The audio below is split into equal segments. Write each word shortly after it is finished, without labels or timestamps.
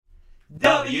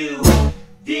WDW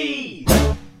Big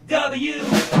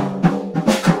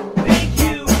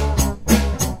Q.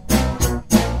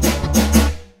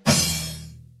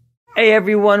 Hey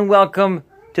everyone, welcome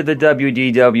to the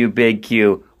WDW Big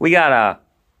Q. We got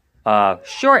a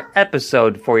short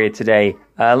episode for you today,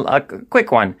 a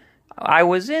quick one. I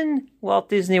was in Walt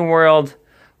Disney World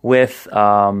with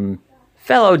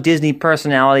fellow Disney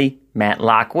personality Matt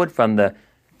Lockwood from the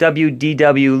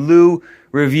WDW Lou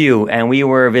Review, and we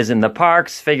were visiting the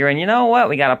parks, figuring, you know what,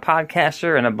 we got a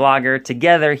podcaster and a blogger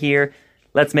together here.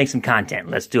 Let's make some content.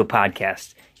 Let's do a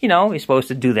podcast. You know, you're supposed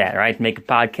to do that, right? Make a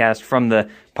podcast from the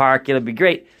park. It'll be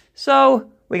great. So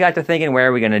we got to thinking, where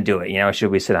are we going to do it? You know,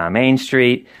 should we sit on Main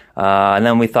Street? And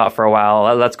then we thought for a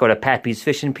while, let's go to Pappy's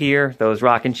Fishing Pier, those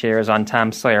rocking chairs on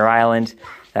Tom Sawyer Island.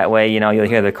 That way, you know, you'll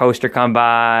hear the coaster come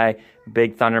by,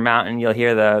 Big Thunder Mountain. You'll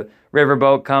hear the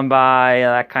riverboat come by,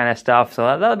 that kind of stuff. So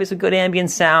that'll be some good ambient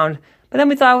sound. But then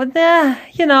we thought,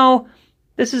 you know,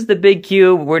 this is the Big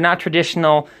Q. We're not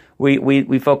traditional.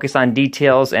 We focus on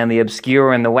details and the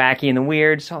obscure and the wacky and the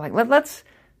weird. So like, let's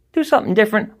do something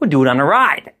different. We'll do it on a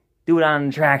ride. Do it on an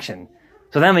attraction.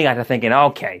 So then we got to thinking,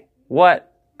 okay,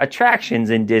 what attractions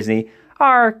in Disney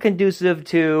are conducive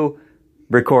to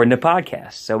recording a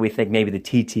podcast? So we think maybe the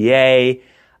TTA,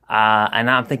 and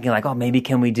I'm thinking like, oh, maybe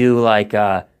can we do like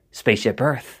Spaceship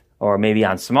Earth, or maybe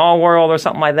on Small World or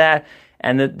something like that.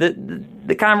 And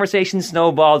the conversation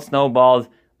snowballed.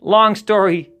 Long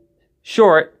story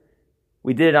short,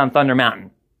 we did it on Thunder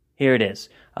Mountain. Here it is,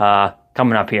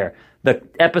 coming up here. The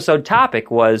episode topic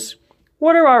was,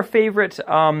 what are our favorite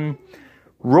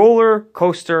roller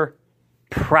coaster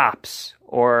props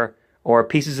or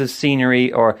pieces of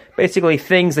scenery, or basically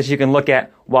things that you can look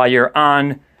at while you're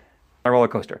on a roller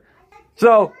coaster?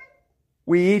 So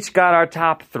we each got our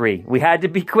top three. We had to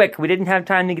be quick. We didn't have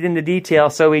time to get into detail,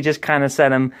 so we just kind of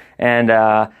said them. And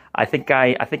I think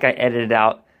I edited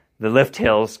out the lift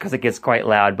hills because it gets quite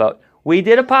loud. But we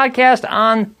did a podcast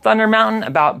on Thunder Mountain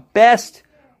about best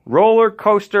roller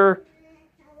coaster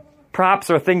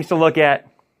props or things to look at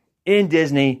in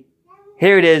Disney.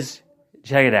 Here it is.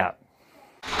 Check it out.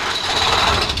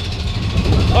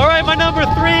 All right, my number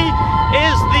three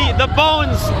is the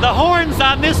bones, the horns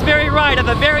on this very ride at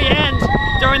the very end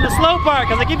during the slow part,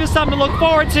 because they give you something to look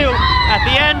forward to at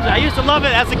the end. I used to love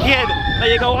it as a kid that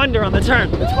you go under on the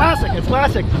turn. It's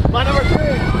classic. My number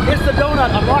three is the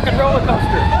donut on Rock and Roller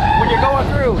Coaster. When you're going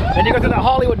through and you go through that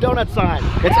Hollywood donut sign.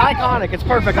 It's iconic, it's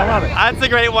perfect, I love it. That's a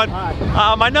great one.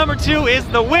 My number two is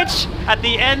the witch at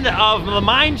the end of the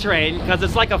mine train, because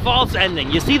it's like a false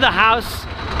ending. You see the house,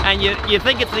 and you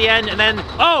think it's the end, and then,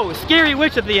 oh, scary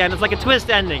witch at the end. It's like a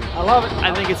twist ending. I love it.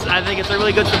 I think it's a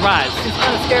really good surprise. It's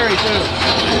kind of scary too.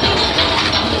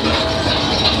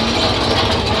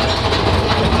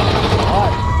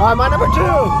 All right, my number two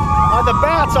are the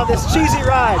bats on this cheesy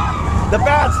ride. The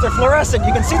bats, they're fluorescent.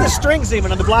 You can see the strings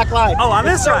even on the black light. Oh, on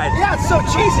this ride? Yeah, it's so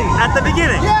cheesy. At the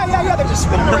beginning? Yeah, they're just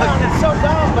spinning around. It's so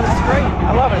dumb, but it's great.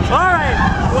 I love it. All right.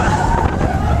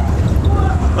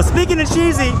 Well, speaking of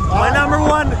cheesy, my number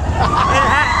one,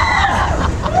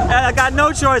 I got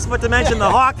no choice but to mention the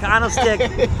hawk on a stick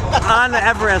on the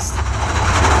Everest.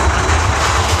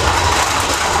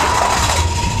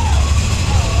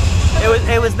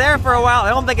 It was there for a while. I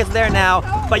don't think it's there now,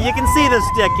 but you can see the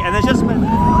stick, and it's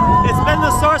been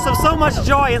the source of so much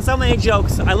joy and so many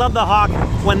jokes. I love the hawk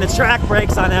when the track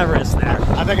breaks on Everest there.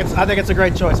 I think it's a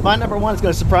great choice. My number one is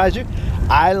going to surprise you.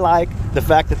 I like the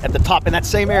fact that at the top, in that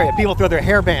same area, people throw their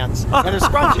hairbands and their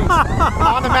scrunchies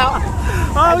on the mountain.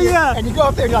 Oh, yeah. And you go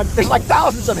up there, and there's like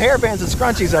thousands of hairbands and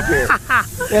scrunchies up here.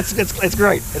 It's great. It's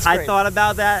great. I thought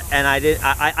about that, and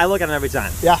I look at them every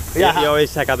time. Yeah. You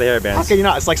always check out the hairbands. How can you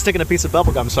not? It's like sticking a piece of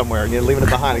bubble gum somewhere and you're leaving it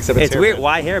behind, except it's weird.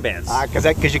 Why hairbands?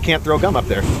 Because you can't throw gum up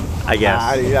there. I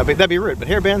guess. Yeah, but that'd be rude. But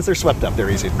hairbands, they're swept up. They're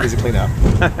easy to clean up.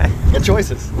 Good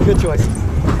choices.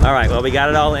 All right, well, we got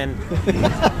it all in.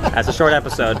 That's a short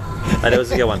episode, but it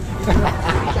was a good one.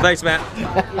 Thanks, Matt.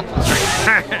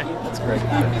 That's great.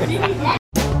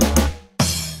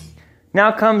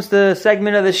 Now comes the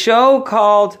segment of the show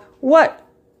called What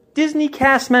Disney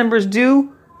Cast Members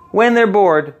Do When They're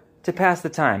Bored to Pass the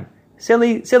Time.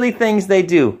 Silly things they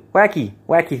do.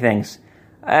 Wacky things.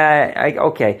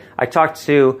 I talked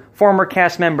to former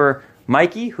cast member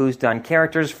Mikey, who's done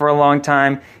characters for a long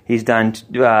time. He's done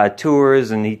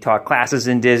tours, and he taught classes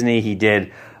in Disney. He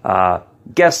did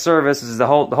guest services, the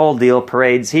whole deal,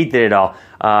 parades. He did it all.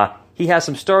 He has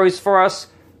some stories for us,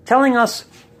 telling us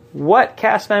what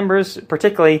cast members,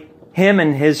 particularly him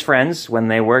and his friends when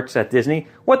they worked at Disney,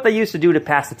 what they used to do to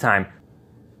pass the time.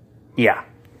 Yeah.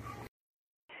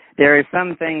 There are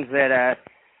some things that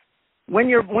when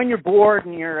you're bored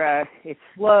and you're it's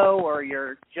slow, or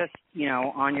you're just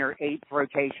on your 8th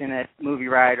rotation at Movie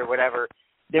Ride or whatever,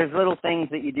 there's little things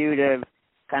that you do to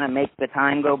kind of make the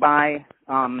time go by.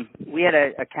 We had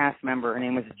a cast member, her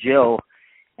name was Jill,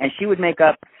 and she would make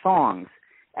up songs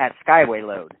at Skyway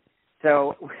Load.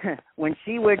 So when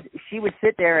she would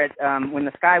sit there at when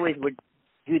the Skyways would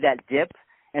do that dip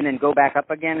and then go back up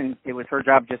again, and it was her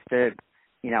job just to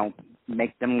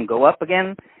make them go up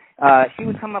again. She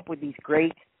would come up with these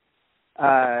great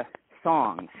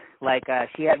songs. Like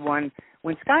she had one,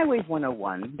 when Skyways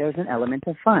 101, there's an element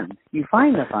of fun. You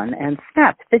find the fun and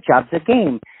snap, the job's a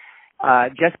game.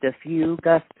 Just a few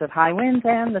gusts of high winds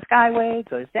and the Skyway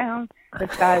goes down, the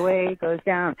Skyway goes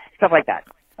down. Stuff like that.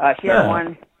 She had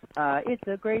one, it's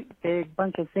a great big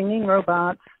bunch of singing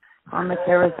robots on the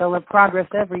carousel of progress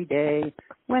every day.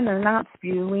 When they're not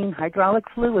spewing hydraulic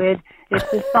fluid, it's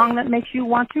this song that makes you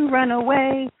want to run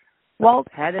away. Walt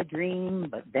had a dream,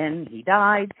 but then he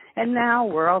died, and now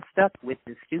we're all stuck with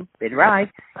this stupid ride.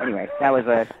 Anyway, that was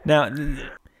a... Now,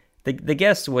 the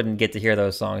guests wouldn't get to hear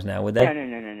those songs now, would they?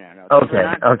 No.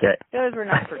 Okay. Those were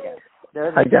not for guests.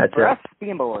 Those I were gotcha. for us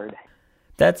being bored.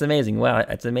 That's amazing. Wow,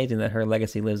 it's amazing that her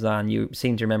legacy lives on. You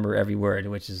seem to remember every word,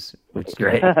 which is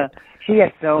great. She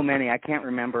had so many, I can't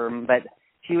remember them, but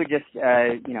she would just,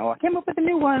 I came up with a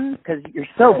new one, because you're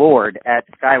so bored at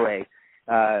Skyway.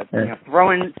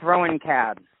 Throwing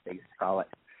cabs, they used to call it.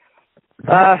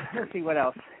 Let's see what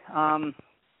else.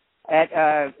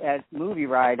 At Movie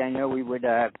Ride, I know we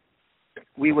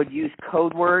would use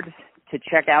code words to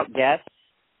check out guests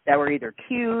that were either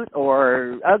cute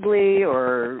or ugly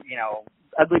or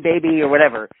ugly baby or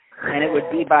whatever, and it would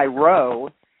be by row.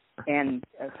 And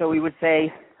so we would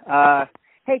say,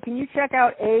 "Hey, can you check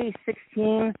out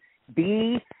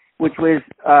A16B?" Which was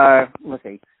let's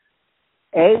see.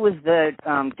 A was the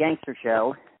gangster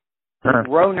show.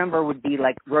 Row number would be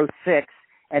like row 6,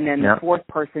 and then the fourth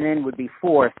person in would be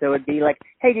 4. So it'd be like,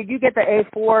 hey, did you get the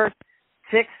A46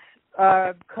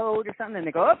 code or something? And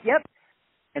they go, oh, yep.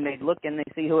 And they'd look and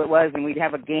they'd see who it was, and we'd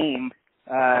have a game,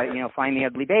 find the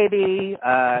ugly baby,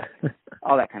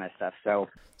 all that kind of stuff. So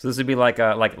this would be like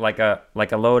a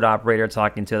load operator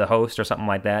talking to the host or something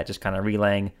like that, just kind of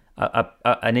relaying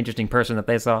an interesting person that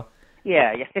they saw.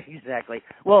 Yeah, exactly.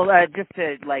 Well, just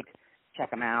to check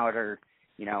them out, or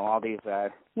all these,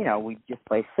 we just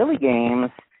play silly games.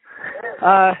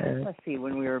 Let's see,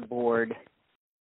 when we were bored,